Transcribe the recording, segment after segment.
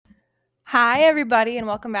Hi, everybody, and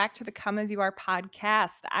welcome back to the Come As You Are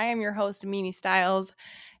podcast. I am your host, Mimi Styles,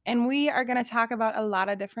 and we are going to talk about a lot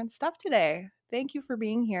of different stuff today. Thank you for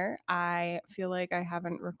being here. I feel like I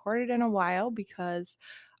haven't recorded in a while because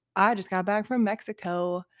I just got back from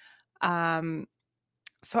Mexico. Um,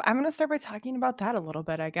 so I'm going to start by talking about that a little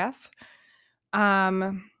bit, I guess.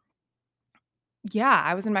 Um, yeah,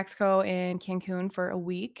 I was in Mexico in Cancun for a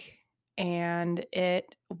week, and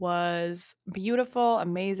it was beautiful,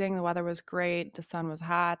 amazing. The weather was great, the sun was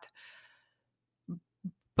hot.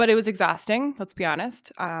 But it was exhausting, let's be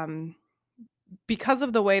honest. Because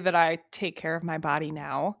of the way that I take care of my body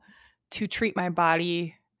now, to treat my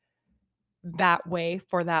body that way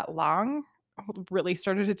for that long really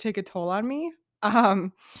started to take a toll on me.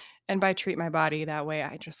 Um, and by treat my body that way,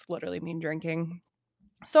 I just literally mean drinking.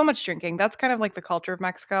 So much drinking. That's kind of like the culture of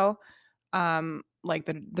Mexico. Like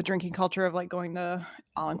the drinking culture of like going to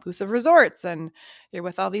all-inclusive resorts and you're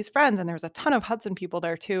with all these friends, and there was a ton of Hudson people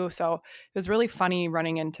there too. So it was really funny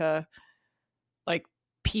running into like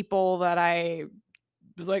people that I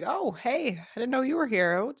was like, "Oh, hey, I didn't know you were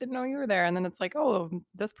here. Oh, didn't know you were there." And then it's like, "Oh,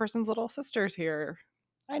 this person's little sister's here.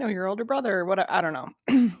 I know your older brother." What I don't know.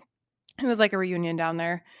 It was like a reunion down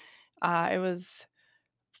there. It was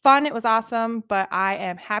fun. It was awesome, but I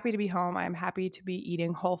am happy to be home. I am happy to be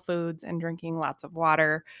eating whole foods and drinking lots of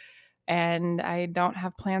water. And I don't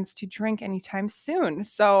have plans to drink anytime soon.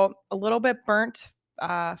 So a little bit burnt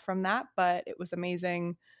from that, but it was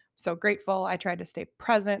amazing. So grateful. I tried to stay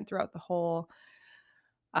present throughout the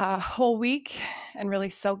whole week and really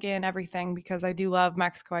soak in everything because I do love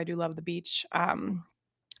Mexico. I do love the beach.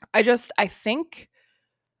 I think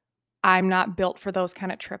I'm not built for those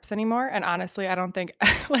kind of trips anymore. And honestly, I don't think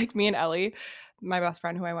like me and Ellie, my best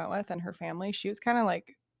friend who I went with and her family, she was kind of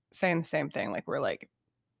like saying the same thing. Like we're like,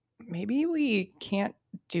 maybe we can't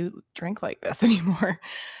do drink like this anymore.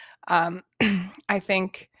 Um, I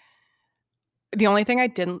think the only thing I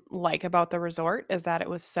didn't like about the resort is that it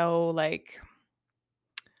was so like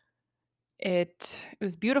it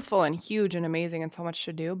was beautiful and huge and amazing and so much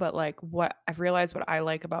to do, but, like, what I've realized what I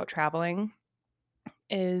like about traveling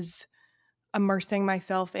is immersing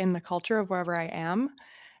myself in the culture of wherever I am,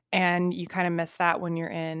 and you kinda miss that when you're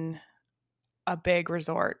in a big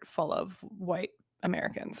resort full of white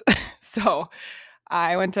Americans. So,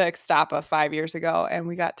 I went to Ixtapa 5 years ago, and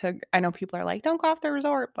we got to I know people are like, "Don't go off the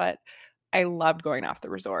resort," but I loved going off the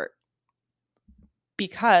resort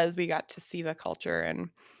because we got to see the culture and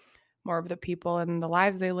more of the people and the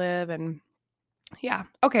lives they live and yeah.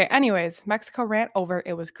 Okay. Anyways, Mexico rant over.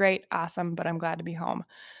 It was great, awesome, but I'm glad to be home.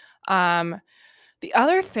 Um, the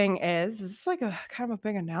other thing is, this is like a kind of a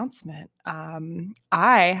big announcement.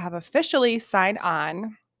 I have officially signed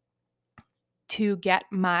on to get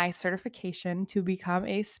my certification to become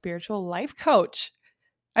a spiritual life coach.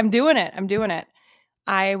 I'm doing it. I'm doing it.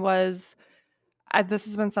 I was, this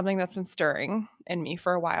has been something that's been stirring in me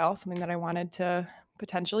for a while, something that I wanted to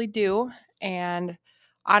potentially do. And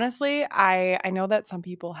honestly, I know that some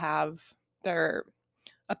people have their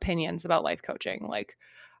opinions about life coaching. Like,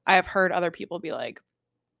 I have heard other people be like,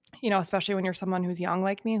 especially when you're someone who's young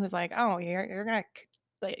like me, who's like, "Oh, you're gonna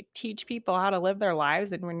like teach people how to live their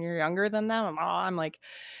lives," and when you're younger than them, I'm like,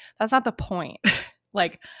 that's not the point.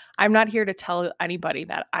 Like, I'm not here to tell anybody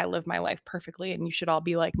that I live my life perfectly and you should all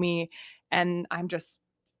be like me. And I'm just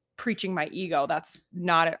preaching my ego. That's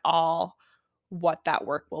not at all what that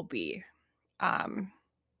work will be. Um,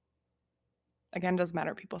 Again, doesn't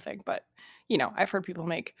matter what people think, but I've heard people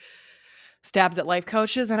make stabs at life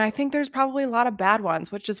coaches, and I think there's probably a lot of bad ones,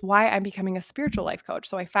 which is why I'm becoming a spiritual life coach.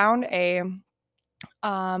 So I found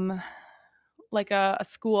um a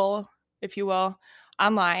school, if you will,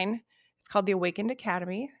 online. It's called the Awakened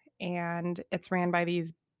Academy, and it's ran by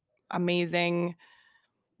these amazing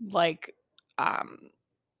like um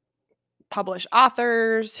published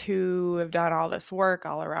authors who have done all this work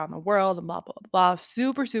all around the world and blah blah blah.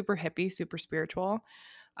 Super super hippie, super spiritual.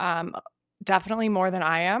 Um Definitely more than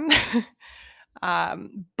I am.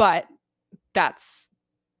 But that's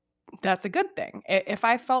that's a good thing. If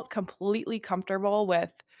I felt completely comfortable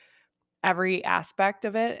with every aspect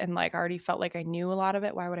of it and like already felt like I knew a lot of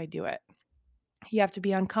it, why would I do it? You have to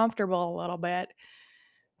be uncomfortable a little bit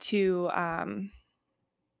to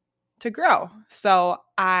grow. So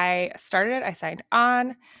I started it, I signed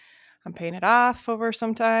on. I'm paying it off over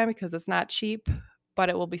some time because it's not cheap, but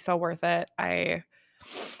it will be so worth it.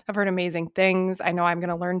 I've heard amazing things. I know I'm going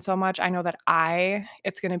to learn so much. I know that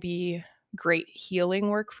it's going to be great healing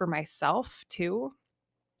work for myself too,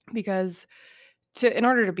 because in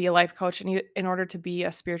order to be a life coach and in order to be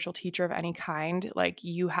a spiritual teacher of any kind, like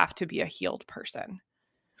you have to be a healed person.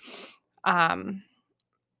 Um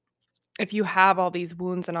if you have all these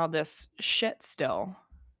wounds and all this shit still,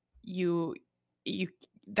 you you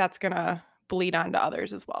that's gonna bleed onto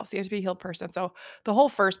others as well. So you have to be a healed person. So the whole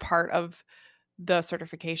first part of the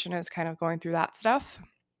certification is kind of going through that stuff,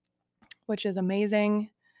 which is amazing.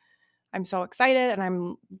 I'm so excited,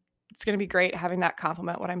 and it's going to be great having that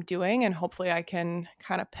complement what I'm doing, and hopefully I can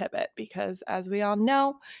kind of pivot because as we all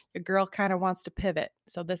know, your girl kind of wants to pivot.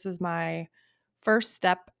 So this is my first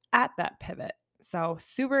step at that pivot. So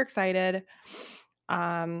super excited.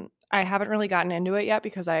 I haven't really gotten into it yet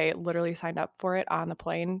because I literally signed up for it on the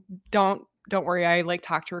plane. Don't worry, I like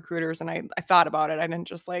talked to recruiters and I thought about it. I didn't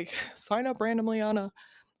just like sign up randomly on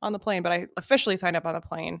the plane, but I officially signed up on the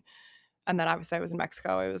plane. And then obviously I was in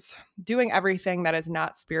Mexico. I was doing everything that is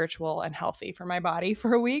not spiritual and healthy for my body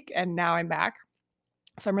for a week. And now I'm back.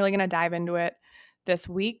 So I'm really going to dive into it this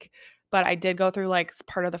week. But I did go through like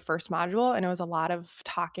part of the first module, and it was a lot of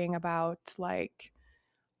talking about like,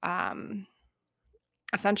 um,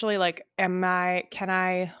 essentially like, can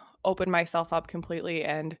I open myself up completely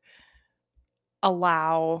and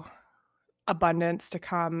allow abundance to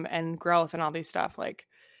come and growth and all these stuff? Like,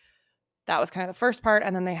 that was kind of the first part,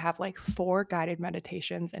 and then they have, like, 4 guided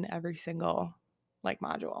meditations in every single, like,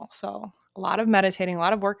 module. So, a lot of meditating, a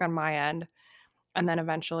lot of work on my end, and then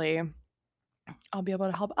eventually I'll be able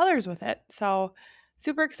to help others with it. So,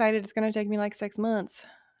 super excited. It's gonna take me, like, 6 months,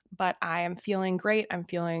 but I am feeling great. I'm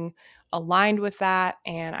feeling aligned with that,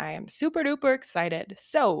 and I am super duper excited.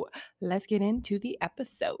 So, let's get into the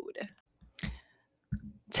episode.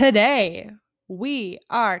 Today, we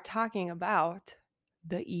are talking about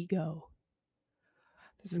the ego.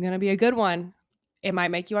 This is going to be a good one. It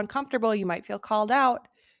might make you uncomfortable. You might feel called out.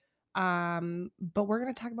 But we're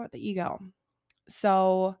going to talk about the ego.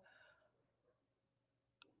 So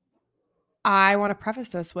I want to preface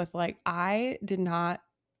this with like, I did not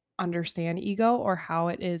understand ego or how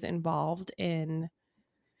it is involved in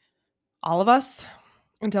all of us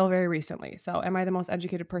until very recently. So am I the most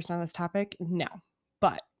educated person on this topic? No.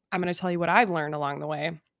 But I'm going to tell you what I've learned along the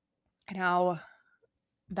way and how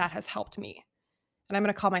that has helped me. And I'm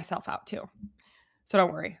going to call myself out too. So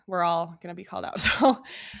don't worry, we're all going to be called out. So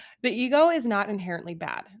the ego is not inherently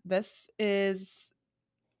bad. This is,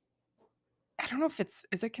 I don't know if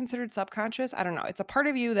is it considered subconscious? I don't know. It's a part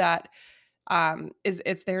of you that is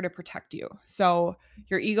it's there to protect you. So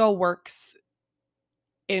your ego works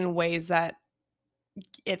in ways that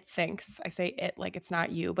it thinks. I say it like it's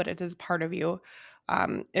not you, but it is part of you.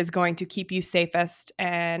 Is going to keep you safest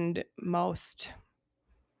and most,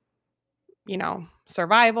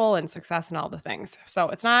 survival and success and all the things. So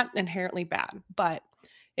it's not inherently bad, but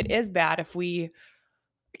it is bad if we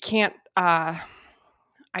can't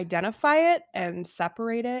identify it and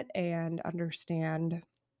separate it and understand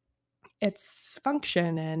its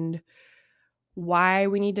function and why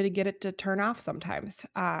we need to get it to turn off sometimes.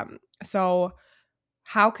 So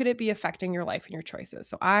how could it be affecting your life and your choices?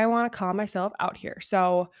 So I want to call myself out here.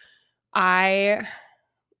 So I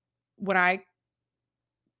when I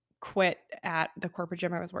quit at the corporate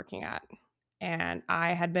gym I was working at, and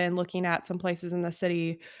I had been looking at some places in the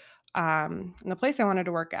city, and the place I wanted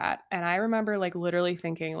to work at, and I remember like literally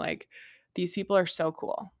thinking like these people are so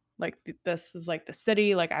cool. Like this is like the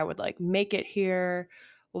city, like I would like make it here.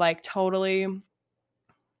 Like totally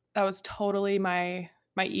that was totally my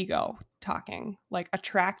ego talking. Like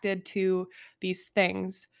attracted to these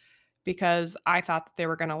things because I thought that they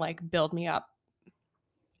were going to like build me up.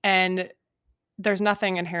 And there's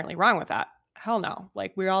nothing inherently wrong with that. Hell no.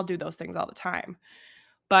 Like we all do those things all the time.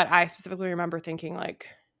 But I specifically remember thinking like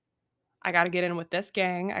I got to get in with this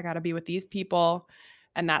gang. I got to be with these people.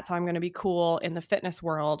 And that's how I'm going to be cool in the fitness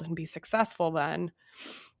world and be successful then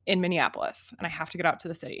in Minneapolis. And I have to get out to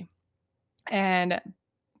the city. And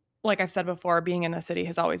like I've said before, being in the city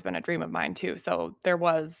has always been a dream of mine too. So there's a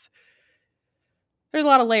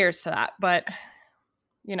lot of layers to that. But,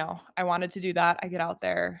 I wanted to do that. I get out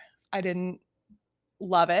there. I didn't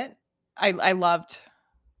love it. I loved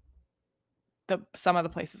some of the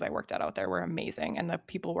places I worked at out there were amazing and the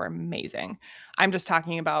people were amazing. I'm just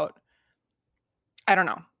talking about I don't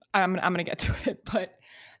know. I'm gonna get to it, but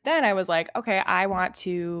then I was like, okay, I want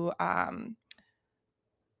to.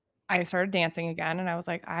 I started dancing again, and I was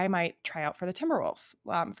like, I might try out for the Timberwolves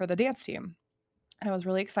for the dance team, and I was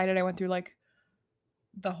really excited. I went through like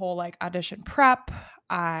the whole like audition prep.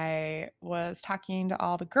 I was talking to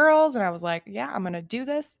all the girls, and I was like, yeah, I'm gonna do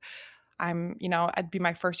this. I'd be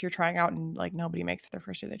my first year trying out, and like nobody makes it their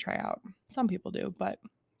first year they try out. Some people do, but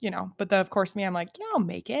but then of course me, I'm like, yeah, I'll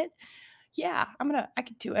make it. Yeah, I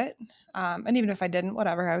could do it. And even if I didn't,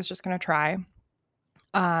 whatever, I was just going to try.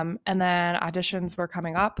 And then auditions were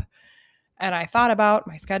coming up And I thought about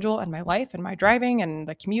my schedule and my life and my driving and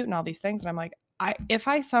the commute and all these things. And I'm like, if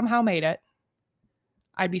I somehow made it,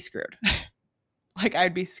 I'd be screwed. Like,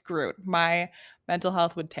 I'd be screwed. My mental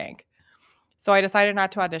health would tank. So I decided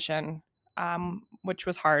not to audition, which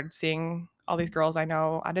was hard seeing all these girls I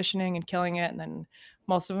know auditioning and killing it, and then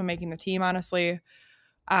most of them making the team, honestly.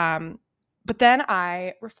 Um, but then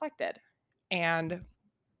I reflected and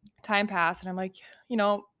time passed, and I'm like, you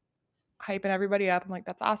know, hyping everybody up. I'm like,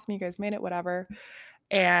 that's awesome. You guys made it, whatever.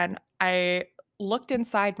 And I looked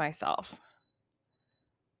inside myself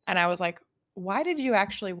and I was like, why did you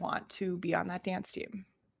actually want to be on that dance team?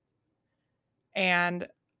 And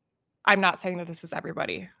I'm not saying that this is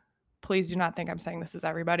everybody. Please do not think I'm saying this is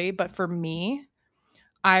everybody. But for me,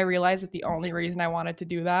 I realized that the only reason I wanted to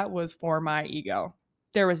do that was for my ego.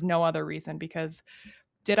 There was no other reason because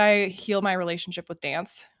did I heal my relationship with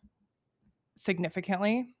dance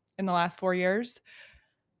significantly in the last 4 years?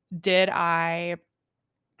 Did I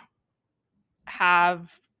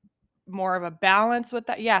have more of a balance with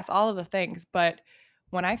that? Yes, all of the things. But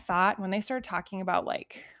when they started talking about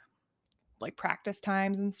like practice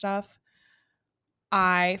times and stuff,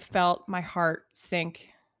 I felt my heart sink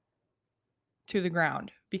to the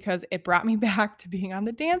ground because it brought me back to being on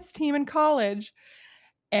the dance team in college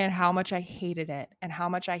and how much I hated it and how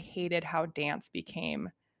much I hated how dance became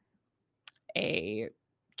a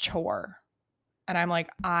chore. And I'm like,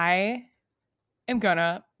 I am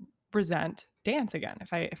gonna resent dance again.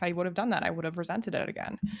 If I would have done that, I would have resented it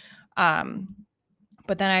again. Um,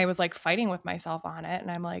 but then I was like fighting with myself on it, and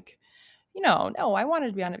I'm like, no, I wanted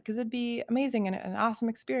to be on it because it'd be amazing and an awesome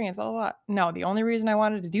experience, blah, blah, blah. No, the only reason I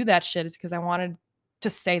wanted to do that shit is because I wanted to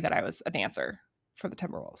say that I was a dancer for the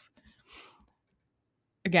Timberwolves.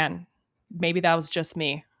 Again, maybe that was just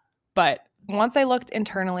me. But once I looked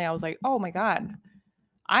internally, I was like, oh my God,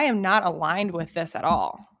 I am not aligned with this at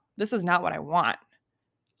all. This is not what I want.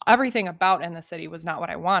 Everything about In the City was not what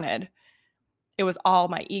I wanted. It was all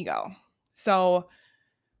my ego. So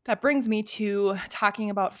that brings me to talking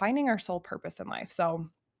about finding our soul purpose in life. So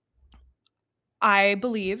I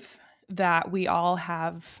believe that we all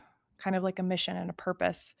have kind of like a mission and a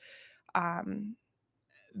purpose um,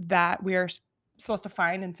 that we are supposed to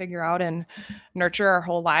find and figure out and nurture our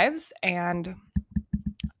whole lives. And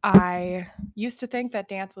I used to think that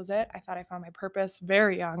dance was it. I thought I found my purpose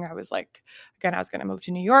very young. I was like, again, I was going to move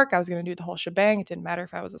to New York. I was going to do the whole shebang. It didn't matter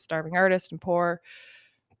if I was a starving artist and poor.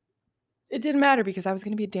 It didn't matter because I was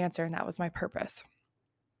going to be a dancer and that was my purpose.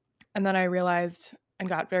 And then I realized and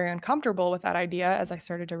got very uncomfortable with that idea as I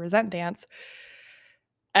started to resent dance.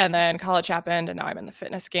 And then college happened, and now I'm in the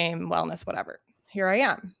fitness game, wellness, whatever. Here I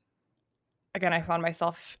am. Again, I found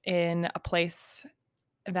myself in a place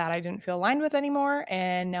that I didn't feel aligned with anymore,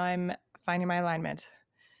 and now I'm finding my alignment.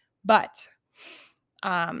 But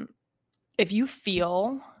um, if you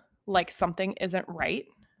feel like something isn't right,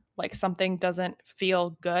 like something doesn't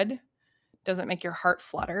feel good, doesn't make your heart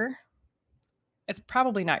flutter, it's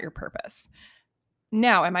probably not your purpose.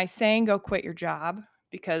 Now, am I saying go quit your job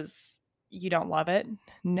because you don't love it?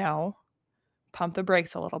 No. Pump the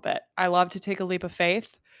brakes a little bit. I love to take a leap of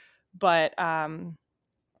faith, but don't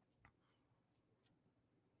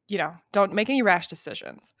make any rash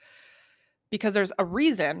decisions because there's a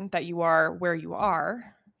reason that you are where you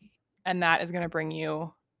are, and that is going to bring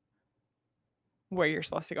you where you're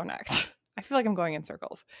supposed to go next. I feel like I'm going in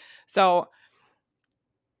circles. So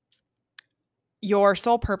your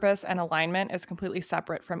sole purpose and alignment is completely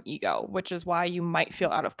separate from ego, which is why you might feel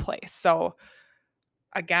out of place. So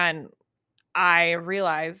again, I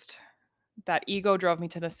realized that ego drove me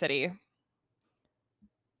to the city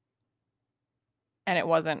and it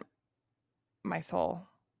wasn't my sole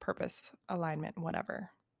purpose, alignment, whatever.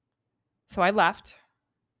 So I left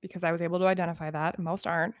because I was able to identify that. Most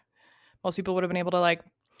aren't. Most people would have been able to like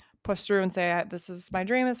push through and say, this is my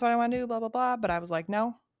dream, this is what I want to do, blah, blah, blah. But I was like,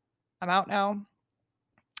 no, I'm out now.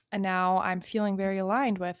 And now I'm feeling very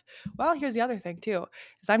aligned with, well, here's the other thing too,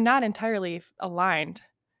 is I'm not entirely aligned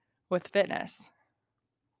with fitness.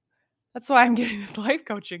 That's why I'm getting this life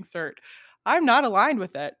coaching cert. I'm not aligned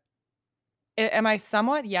with it. Am I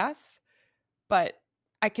somewhat? Yes. But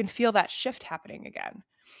I can feel that shift happening again.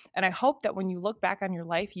 And I hope that when you look back on your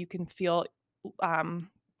life, you can feel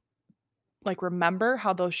like remember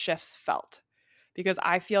how those shifts felt because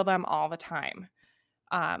I feel them all the time.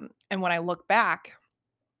 And when I look back,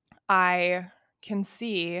 I can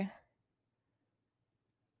see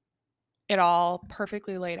it all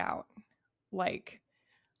perfectly laid out. Like,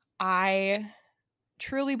 I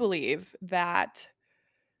truly believe that,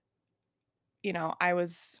 I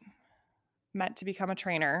was meant to become a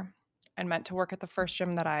trainer and meant to work at the first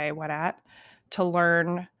gym that I went at to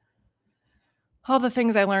learn all the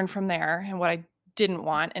things I learned from there and what I didn't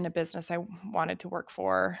want in a business I wanted to work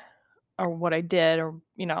for, or what I did, or,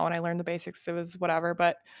 when I learned the basics, it was whatever.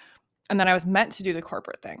 And then I was meant to do the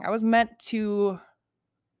corporate thing. I was meant to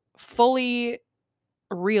fully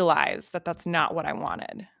realize that that's not what I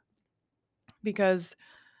wanted, because,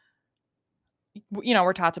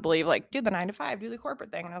 we're taught to believe, like, do the 9 to 5, do the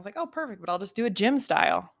corporate thing. And I was like, oh, perfect, but I'll just do it gym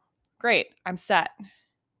style. Great. I'm set.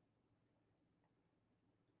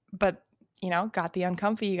 But, got the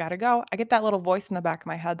uncomfy, you got to go. I get that little voice in the back of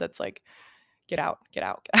my head that's like, get out, get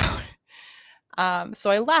out, get out. So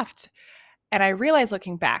I left, and I realized,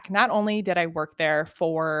 looking back, not only did I work there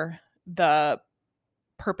for the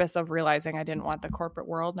purpose of realizing I didn't want the corporate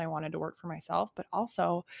world and I wanted to work for myself, but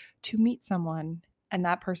also to meet someone. And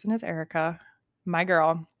that person is Erica, my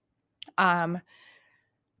girl.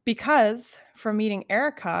 Because from meeting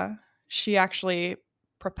Erica, she actually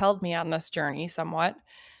propelled me on this journey somewhat,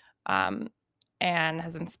 and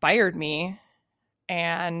has inspired me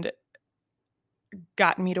and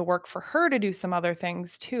gotten me to work for her to do some other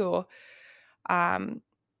things too. Um,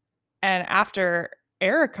 and after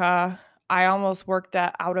Erica, I almost worked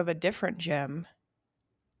out of a different gym,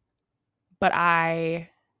 but I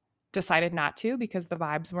decided not to because the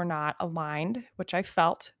vibes were not aligned, which I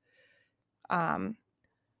felt. And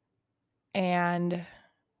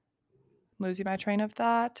losing my train of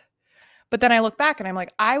thought. But then I look back and I'm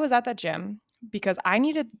like, I was at that gym because I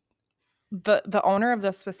needed the owner of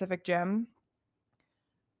this specific gym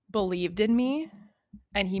believed in me,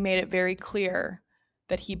 and he made it very clear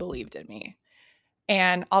that he believed in me.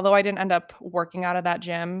 And although I didn't end up working out of that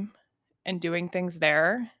gym and doing things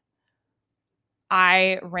there,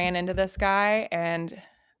 I ran into this guy and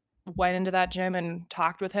went into that gym and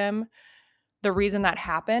talked with him. The reason that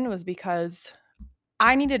happened was because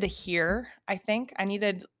I needed to hear, I think I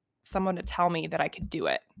needed someone to tell me that I could do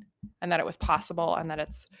it and that it was possible and that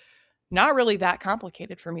it's not really that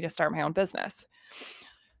complicated for me to start my own business.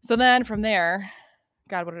 So then from there,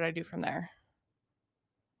 God, what did I do from there?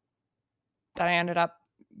 Then I ended up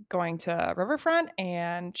going to Riverfront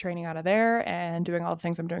and training out of there and doing all the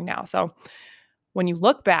things I'm doing now. So when you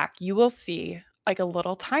look back, you will see like a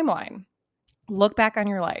little timeline. Look back on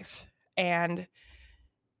your life. And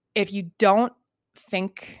if you don't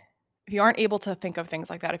think, if you aren't able to think of things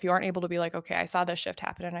like that, if you aren't able to be like, okay, I saw this shift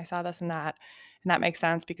happen and I saw this and that makes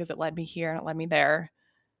sense because it led me here and it led me there,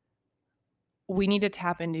 we need to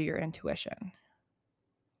tap into your intuition,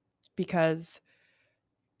 because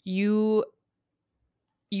you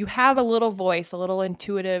have a little voice, a little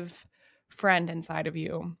intuitive friend inside of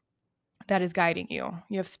you that is guiding you.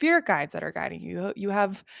 You have spirit guides that are guiding you. You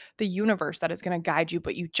have the universe that is going to guide you,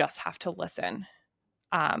 but you just have to listen.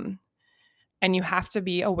 And you have to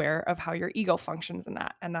be aware of how your ego functions in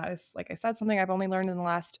that. And that is, like I said, something I've only learned in the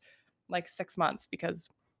last 6 months, because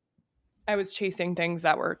I was chasing things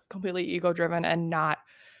that were completely ego driven and not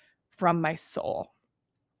from my soul.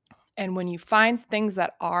 And when you find things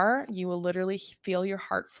that are, you will literally feel your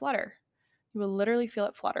heart flutter. You will literally feel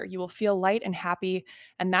it flutter. You will feel light and happy.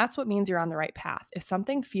 And that's what means you're on the right path. If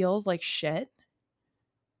something feels like shit,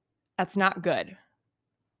 that's not good.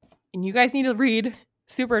 And you guys need to read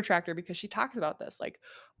Super Attractor, because she talks about this. Like,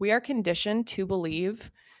 we are conditioned to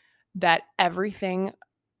believe that everything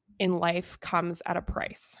in life comes at a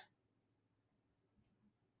price.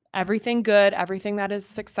 Everything good, everything that is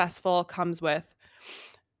successful comes with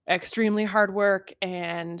extremely hard work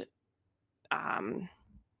and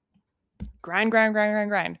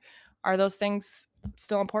grind. Are those things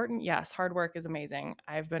still important? Yes, hard work is amazing.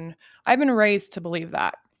 I've been raised to believe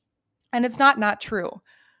that. And it's not true.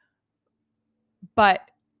 But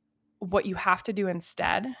what you have to do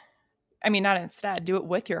instead, do it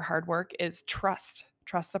with your hard work, is trust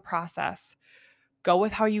the process. Go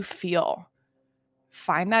with how you feel.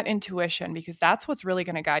 Find that intuition, because that's what's really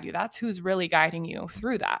going to guide you. That's who's really guiding you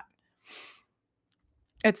through that.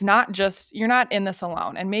 It's not just, you're not in this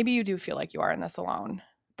alone. And maybe you do feel like you are in this alone,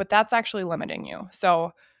 but that's actually limiting you.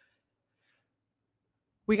 So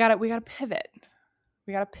we got to pivot.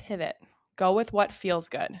 We got to pivot. Go with what feels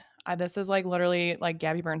good. This is like literally like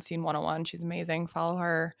Gabby Bernstein 101. She's amazing. Follow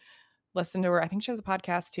her, listen to her. I think she has a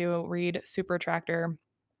podcast too. Read Super Attractor.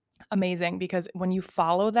 Amazing, because when you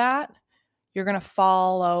follow that, you're going to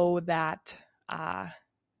follow that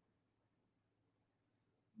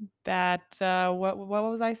what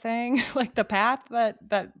was I saying? Like the path that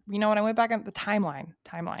when I went back on the timeline.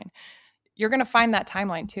 You're going to find that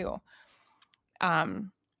timeline too.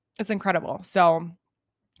 It's incredible. So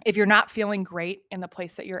if you're not feeling great in the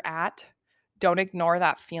place that you're at, don't ignore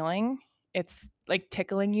that feeling. It's like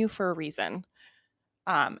tickling you for a reason.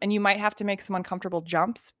 And you might have to make some uncomfortable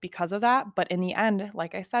jumps because of that. But in the end,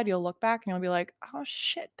 like I said, you'll look back and you'll be like, oh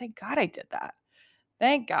shit, thank God I did that.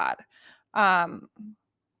 Thank God. Um,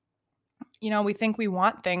 we think we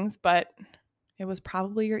want things, but it was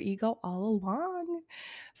probably your ego all along.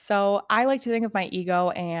 So I like to think of my ego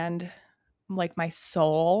and like my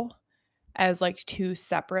soul as like two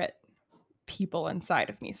separate people inside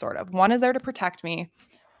of me, sort of. One is there to protect me,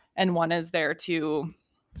 and one is there to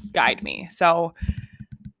guide me. So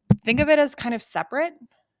think of it as kind of separate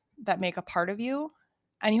that make a part of you.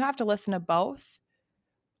 And you have to listen to both,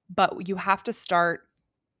 but you have to start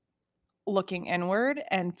looking inward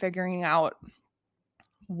and figuring out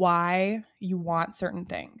why you want certain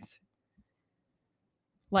things.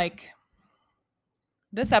 Like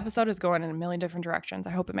this episode is going in a million different directions.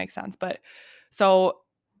 I hope it makes sense. But so,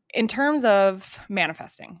 in terms of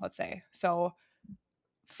manifesting, let's say, so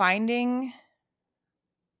finding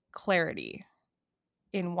clarity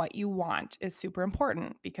in what you want is super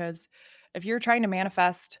important because if you're trying to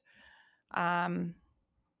manifest, um,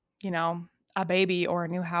 you know, a baby or a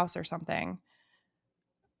new house or something,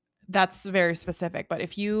 that's very specific. But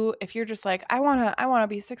if you're just like, I want to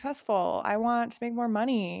be successful, I want to make more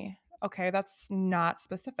money, okay, that's not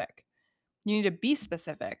specific. You need to be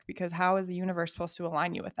specific because how is the universe supposed to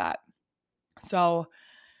align you with that? So,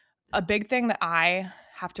 a big thing that I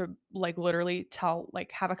have to like literally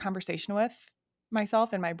have a conversation with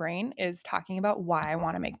myself and my brain is talking about why I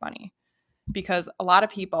want to make money. Because a lot of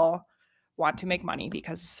people want to make money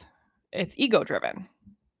because it's ego driven.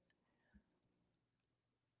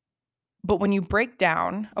 But when you break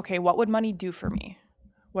down, okay, what would money do for me?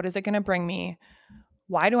 What is it going to bring me?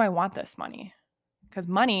 Why do I want this money? Because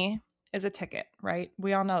money is a ticket, right?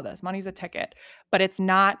 We all know this. Money's a ticket, but it's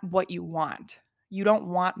not what you want. You don't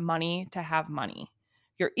want money to have money.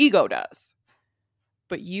 Your ego does.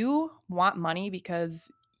 But you want money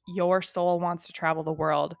because your soul wants to travel the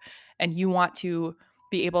world and you want to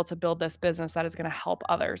be able to build this business that is going to help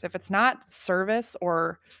others. If it's not service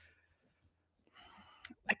or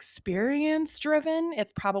experience driven,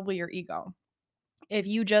 it's probably your ego. If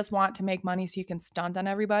you just want to make money so you can stunt on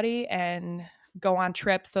everybody and go on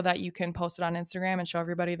trips so that you can post it on Instagram and show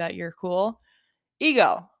everybody that you're cool,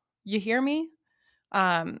 ego. You hear me?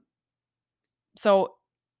 Um, so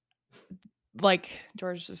like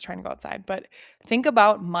George is trying to go outside, but think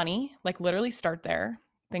about money, like literally start there.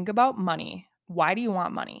 Think about money. Why do you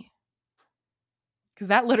want money? Because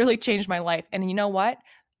that literally changed my life. And you know what?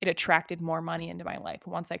 It attracted more money into my life.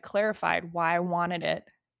 Once I clarified why I wanted it,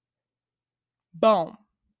 boom.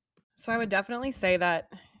 So I would definitely say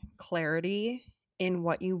that clarity in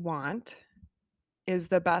what you want is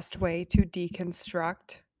the best way to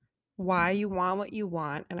deconstruct why you want what you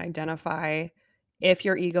want and identify if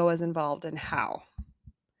your ego is involved and how.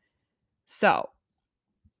 So,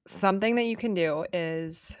 something that you can do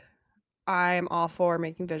is I'm all for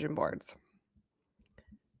making vision boards.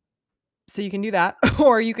 So you can do that,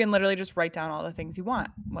 or you can literally just write down all the things you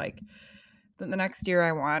want. Like the next year,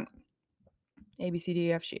 I want A, B, C, D,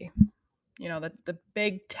 E, F, G, the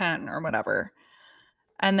big 10 or whatever.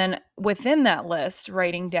 And then within that list,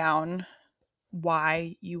 writing down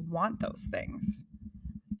why you want those things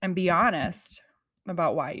and be honest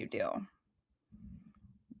about why you do.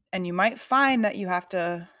 And you might find that you have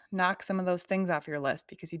to knock some of those things off your list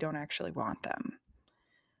because you don't actually want them.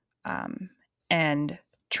 And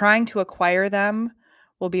trying to acquire them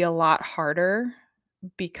will be a lot harder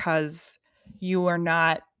because you are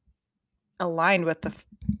not aligned with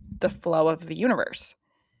the flow of the universe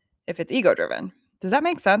if it's ego driven. Does that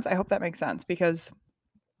make sense? I hope that makes sense because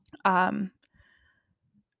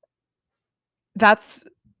that's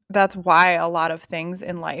why a lot of things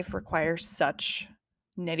in life require such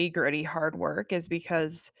nitty-gritty hard work is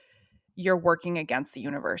because you're working against the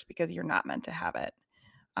universe because you're not meant to have it.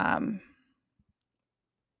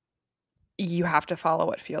 You have to follow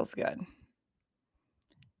what feels good.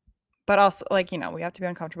 But also, we have to be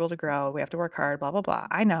uncomfortable to grow. We have to work hard, blah, blah, blah.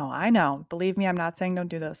 I know. Believe me, I'm not saying don't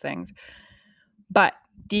do those things. But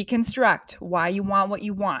deconstruct why you want what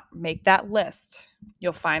you want. Make that list.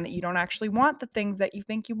 You'll find that you don't actually want the things that you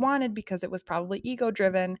think you wanted because it was probably ego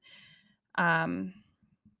driven. And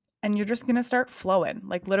you're just going to start flowing.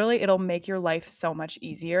 Like literally, it'll make your life so much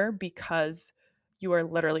easier because you are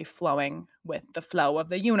literally flowing with the flow of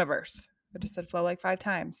the universe. I just said flow like 5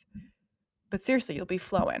 times. But seriously, you'll be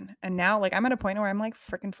flowing. And now, like, I'm at a point where I'm like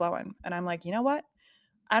freaking flowing. And I'm like, you know what?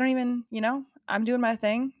 I don't even, I'm doing my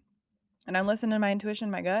thing and I'm listening to my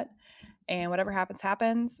intuition, my gut, and whatever happens,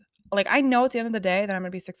 happens. Like, I know at the end of the day that I'm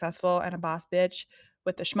going to be successful and a boss bitch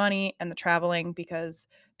with the shmoney and the traveling because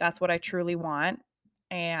that's what I truly want.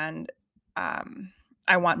 And I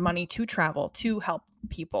I want money to travel, to help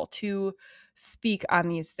people, to speak on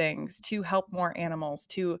these things, to help more animals,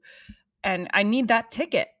 to and I need that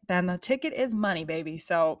ticket. Then the ticket is money, baby.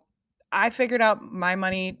 So I figured out my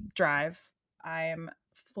money drive. I am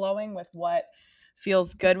flowing with what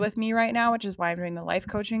feels good with me right now, which is why I'm doing the life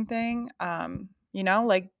coaching thing.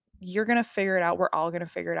 Like you're going to figure it out. We're all going to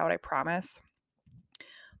figure it out, I promise.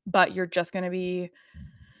 But you're just going to be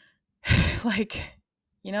like,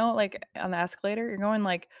 like on the escalator, you're going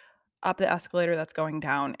like up the escalator that's going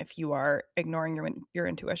down if you are ignoring your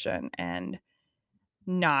intuition and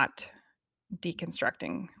not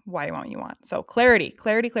deconstructing why you want what you want. So clarity,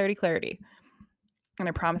 clarity, clarity, clarity. And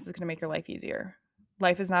I promise it's going to make your life easier.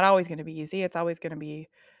 Life is not always going to be easy. It's always going to be,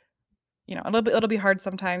 it'll be hard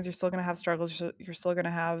sometimes. You're still going to have struggles. You're still going to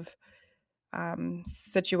have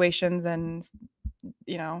situations and,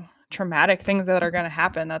 traumatic things that are going to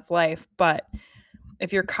happen. That's life. But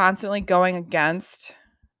if you're constantly going against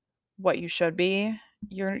what you should be,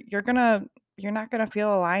 you're not going to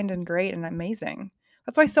feel aligned and great and amazing.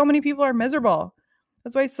 That's why so many people are miserable.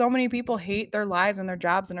 That's why so many people hate their lives and their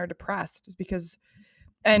jobs and are depressed is because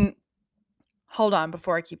and hold on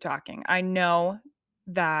before I keep talking. I know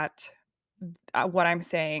that what I'm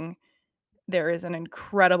saying there is an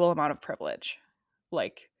incredible amount of privilege.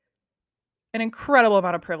 Like an incredible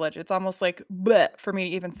amount of privilege. It's almost like bleh for me to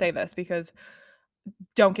even say this because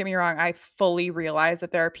don't get me wrong, I fully realize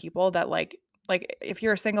that there are people that like if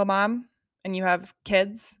you're a single mom and you have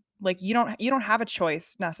kids, like you don't have a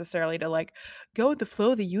choice necessarily to like go with the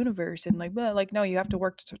flow of the universe and like like no, you have to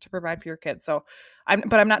work to provide for your kids. So I'm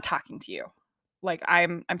not talking to you. Like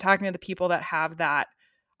I'm talking to the people that have that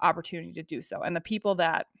opportunity to do so. And the people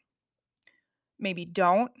that maybe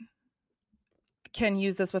don't can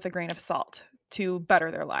use this with a grain of salt to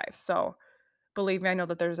better their lives. So believe me, I know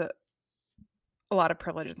that there's a lot of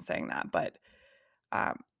privilege in saying that, but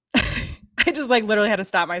um, I just like literally had to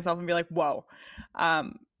stop myself and be like, whoa.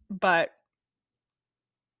 But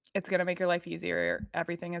it's going to make your life easier.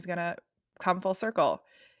 Everything is going to come full circle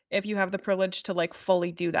if you have the privilege to like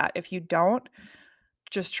fully do that. If you don't,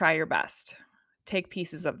 just try your best. Take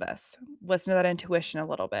pieces of this, listen to that intuition a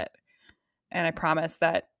little bit. And I promise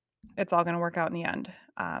that it's all going to work out in the end.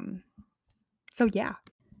 So, yeah.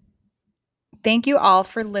 Thank you all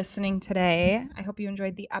for listening today. I hope you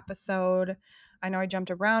enjoyed the episode. I know I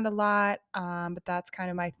jumped around a lot, but that's kind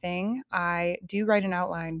of my thing. I do write an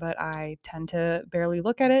outline, but I tend to barely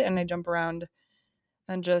look at it and I jump around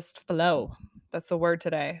and just flow. That's the word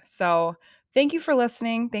today. So, thank you for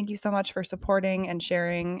listening. Thank you so much for supporting and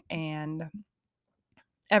sharing and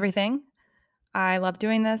everything. I love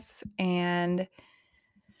doing this and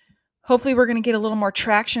hopefully we're going to get a little more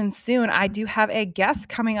traction soon. I do have a guest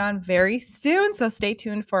coming on very soon, so stay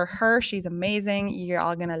tuned for her. She's amazing. You're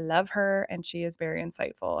all going to love her, and she is very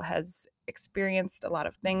insightful, has experienced a lot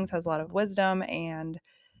of things, has a lot of wisdom, and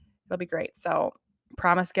it'll be great. So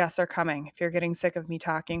promise guests are coming. If you're getting sick of me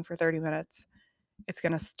talking for 30 minutes, it's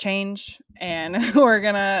going to change, and we're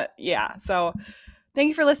going to, yeah. So thank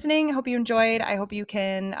you for listening. I hope you enjoyed. I hope you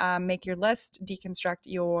can make your list, deconstruct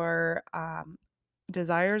your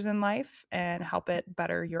desires in life and help it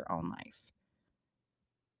better your own life.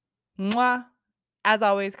 Mwah. As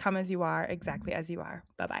always, come as you are, exactly as you are.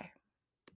 Bye-bye.